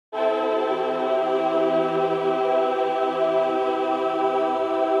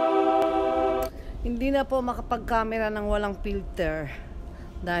Hindi na po makapag-camera ng walang filter.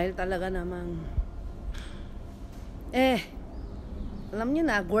 Dahil talaga namang alam nyo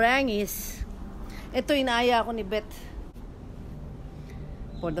na, grangis. Ito, inaaya ako ni Beth.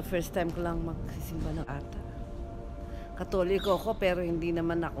 For the first time ko lang magsisimba ng ata. Katoliko ako, pero hindi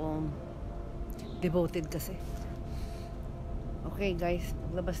naman ako devoted kasi. Okay guys,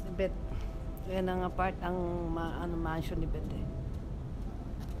 paglabas ni Beth. Yan ang apart, ang mansion ni Beth eh.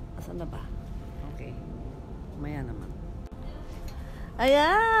 Asan na ba? Okay. Maya naman.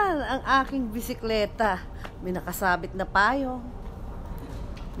 Ayan, ang aking bisikleta. May nakasabit na payong.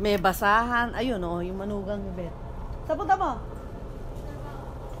 May basahan. Ayun oh, yung manugang ni Beth. Saan punta mo?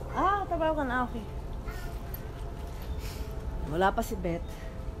 Trabaho ka na. Okay. Wala pa si Beth.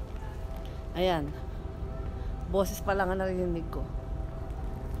 Ayan. Boses pa lang ang narinig ko.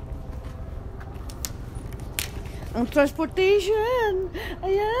 Ang transportation!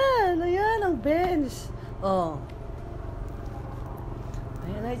 Ayan! Ayan ang bench! Oh.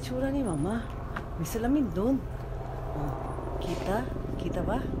 Ayan na itsura ni Mama. May salamin doon. Oh. Kita? Kita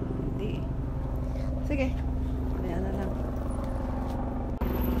ba? Hindi. Sige. Ayan na lang.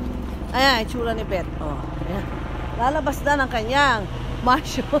 Ayan, itsura ni Beth. Oh. Ayan. Lalabas na ng kanyang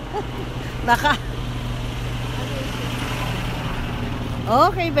mansion.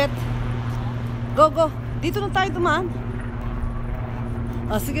 Okay, Beth. Go, go. Dito na tayo dumaan.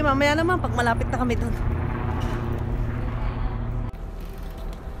 Sige, mamaya naman pag malapit na kami doon.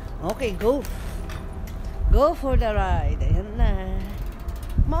 Okay, go. Go for the ride. Ayan na.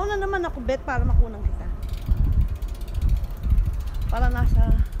 Mauna naman ako, Beth, para makunang kita. Para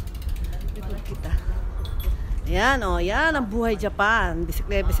nasa likod kita. Ayan, oh, yan ang buhay Japan.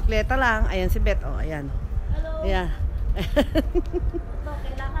 Bisikleta lang. Ayan si Beth, oh, ayan. Hello. Ayan. Ito,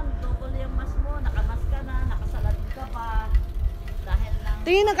 kailangan double yung mas mo. Nakamas ka na, nakasalamin ka pa. Dahil lang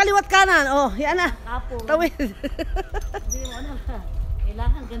Tingin ng kaliwat kanan. Oh, yan na. kapon. Tawid. Hindi mo ano ka.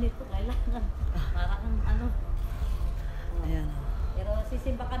 Kailangan ganito, kailangan. Parang ano. Ayan. Pero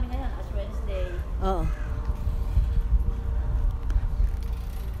sisimba kami ngayon as Wednesday. Oo.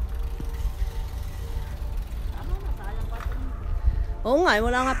 Tama na, sayang pa ito. Oo nga,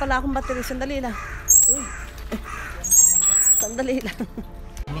 wala nga pala akong battery. Sandali lang. Uy. Sandali lang.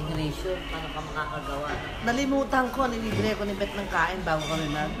 Immigration, paano ka makakagawa? Nalimutan ko, nilibre ko ni Beth ng kain bago kami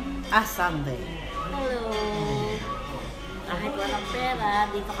Sunday. Hello. Kahit walang pera,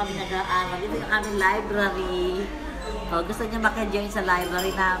 dito kami nag-aaral. Dito yung aming library. O, gusto niyo maka-join sa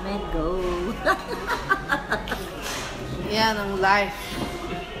library namin? Go! Yan ang life.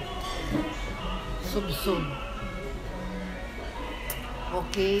 Sub-sub.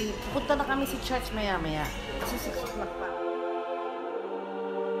 Okay. Pupunta na kami sa church maya-maya. Kasi 6 o'clock pa.